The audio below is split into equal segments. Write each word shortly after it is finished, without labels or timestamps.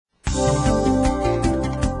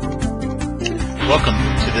Welcome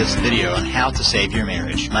to this video on how to save your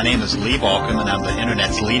marriage. My name is Lee Balcom and I'm the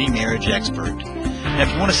Internet's leading marriage expert. Now,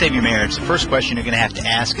 if you want to save your marriage, the first question you're going to have to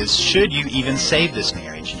ask is, should you even save this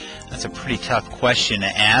marriage? That's a pretty tough question to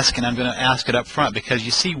ask, and I'm going to ask it up front because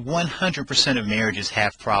you see 100% of marriages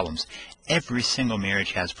have problems. Every single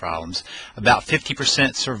marriage has problems. About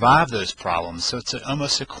 50% survive those problems, so it's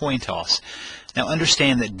almost a coin toss. Now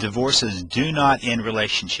understand that divorces do not end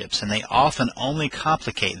relationships, and they often only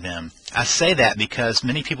complicate them. I say that because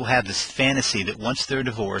many people have this fantasy that once they're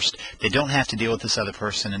divorced, they don't have to deal with this other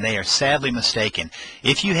person, and they are sadly mistaken.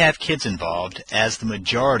 If you have kids involved, as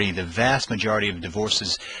the vast majority of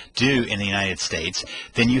divorces do in the United States,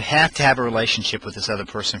 then you have to have a relationship with this other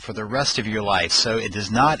person for the rest of your life. So it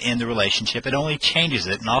does not end the relationship, it only changes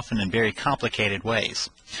it, and often in very complicated ways.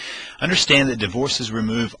 Understand that divorces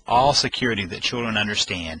remove all security that children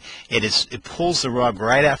understand. It pulls the rug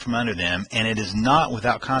right out from under them, and it is not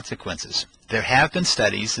without consequences. There have been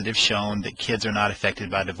studies that have shown that kids are not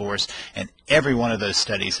affected by divorce, and every one of those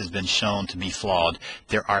studies has been shown to be flawed.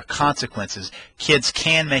 There are consequences. Kids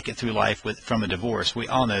can make it through life from a divorce. We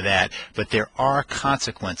all know that, but there are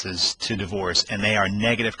consequences to divorce, and they are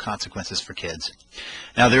negative consequences for kids.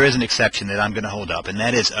 Now, there is an exception that I'm going to hold up, and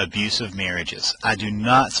that is abusive marriages. I do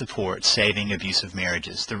not support saving abusive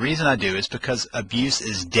marriages. The reason I do is because abuse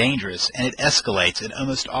is dangerous, and it escalates. It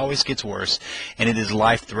almost always gets worse, and it is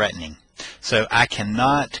life-threatening. So I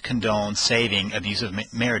cannot condone saving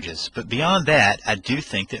abusive marriages. But beyond that, I do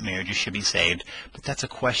think that marriages should be saved, but that's a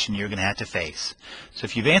question you're going to have to face. So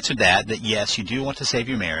if you've answered that yes, you do want to save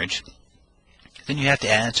your marriage, then you have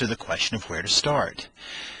to answer the question of where to start.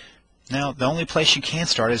 Now, the only place you can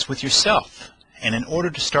start is with yourself. And in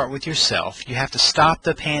order to start with yourself, you have to stop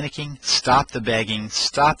the panicking, stop the begging,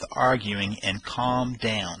 stop the arguing, and calm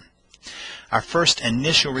down. Our first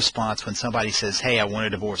initial response when somebody says, hey, I want a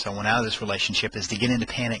divorce, I want out of this relationship, is to get into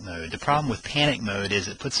panic mode. The problem with panic mode is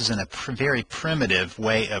it puts us in a very primitive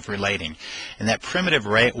way of relating. And that primitive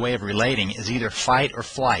way of relating is either fight or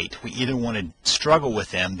flight. We either want to struggle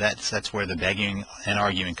with them, that's where the begging and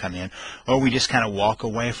arguing come in, or we just kind of walk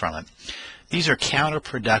away from it. These are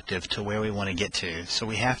counterproductive to where we want to get to. So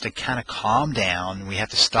we have to kind of calm down. We have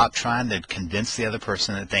to stop trying to convince the other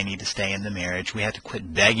person that they need to stay in the marriage. We have to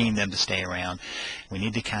quit begging them to stay around. We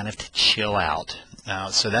need to kind of chill out.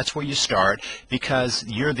 So that's where you start, because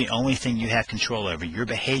you're the only thing you have control over. Your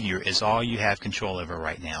behavior is all you have control over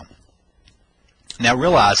right now. Now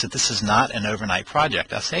realize that this is not an overnight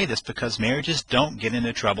project. I say this because marriages don't get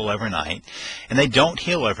into trouble overnight, and they don't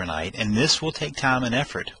heal overnight, and this will take time and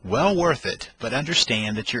effort. Well worth it, but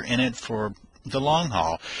understand that you're in it for the long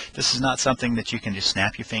haul. This is not something that you can just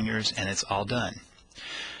snap your fingers and it's all done.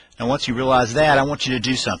 Now once you realize that, I want you to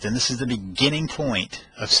do something. This is the beginning point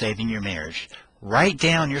of saving your marriage. Write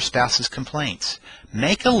down your spouse's complaints.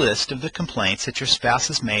 Make a list of the complaints that your spouse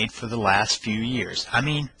has made for the last few years. I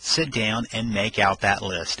mean, sit down and make out that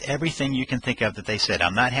list. Everything you can think of that they said.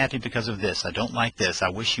 I'm not happy because of this. I don't like this. I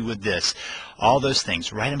wish you would this. All those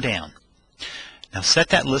things. Write them down. Now set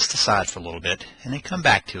that list aside for a little bit and then come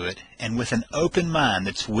back to it, and with an open mind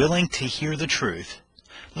that's willing to hear the truth,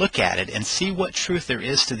 look at it and see what truth there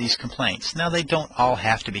is to these complaints. Now, they don't all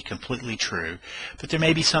have to be completely true, but there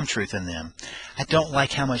may be some truth in them. I don't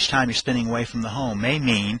like how much time you're spending away from the home may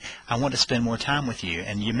mean I want to spend more time with you,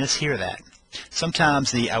 and you mishear that.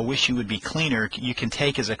 Sometimes the I wish you would be cleaner you can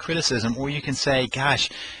take as a criticism, or you can say, gosh,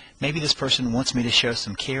 maybe this person wants me to show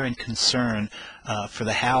some care and concern for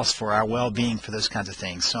the house, for our well-being, for those kinds of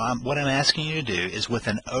things. So what I'm asking you to do is, with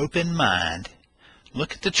an open mind,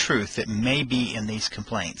 look at the truth that may be in these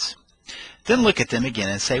complaints. Then look at them again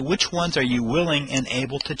and say, which ones are you willing and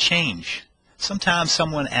able to change? Sometimes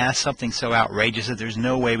someone asks something so outrageous that there's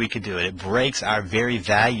no way we could do it. It breaks our very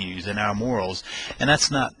values and our morals, and that's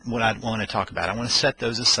not what I want to talk about. I want to set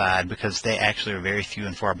those aside because they actually are very few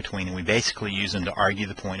and far between, and we basically use them to argue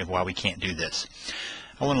the point of why we can't do this.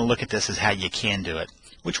 I want to look at this as how you can do it.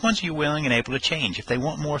 Which ones are you willing and able to change? If they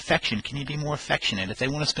want more affection, can you be more affectionate? If they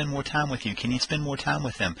want to spend more time with you, can you spend more time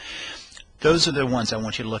with them? Those are the ones I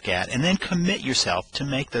want you to look at. And then commit yourself to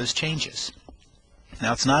make those changes.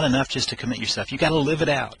 Now, it's not enough just to commit yourself. You've got to live it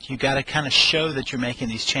out. You've got to kind of show that you're making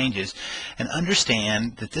these changes, and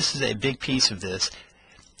understand that this is a big piece of this.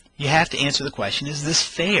 You have to answer the question, is this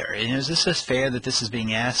fair? And is this as fair that this is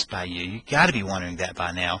being asked by you? You've got to be wondering that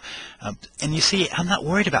by now. And you see, I'm not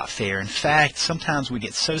worried about fair. In fact, sometimes we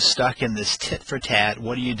get so stuck in this tit for tat,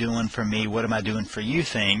 what are you doing for me, what am I doing for you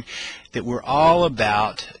thing, that we're all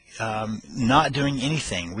about not doing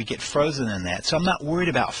anything. We get frozen in that. So I'm not worried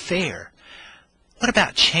about fair. What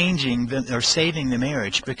about changing or saving the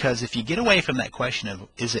marriage? Because if you get away from that question of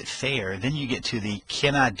is it fair, then you get to the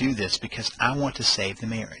can I do this because I want to save the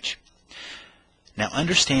marriage. Now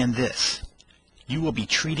understand this. You will be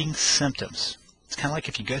treating symptoms. It's kind of like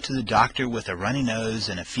if you go to the doctor with a runny nose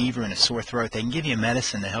and a fever and a sore throat. They can give you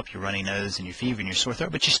medicine to help your runny nose and your fever and your sore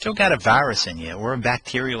throat, but you still got a virus in you or a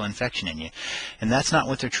bacterial infection in you. And that's not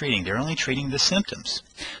what they're treating. They're only treating the symptoms.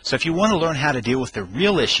 So if you want to learn how to deal with the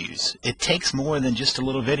real issues, it takes more than just a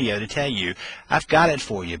little video to tell you, I've got it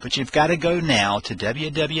for you. But you've got to go now to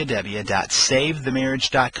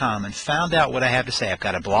www.savethemarriage.com and find out what I have to say. I've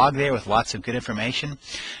got a blog there with lots of good information,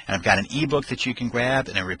 and I've got an ebook that you can grab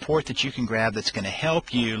and a report that you can grab that's going to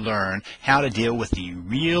help you learn how to deal with the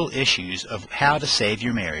real issues of how to save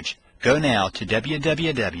your marriage. Go now to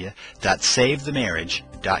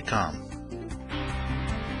www.savethemarriage.com.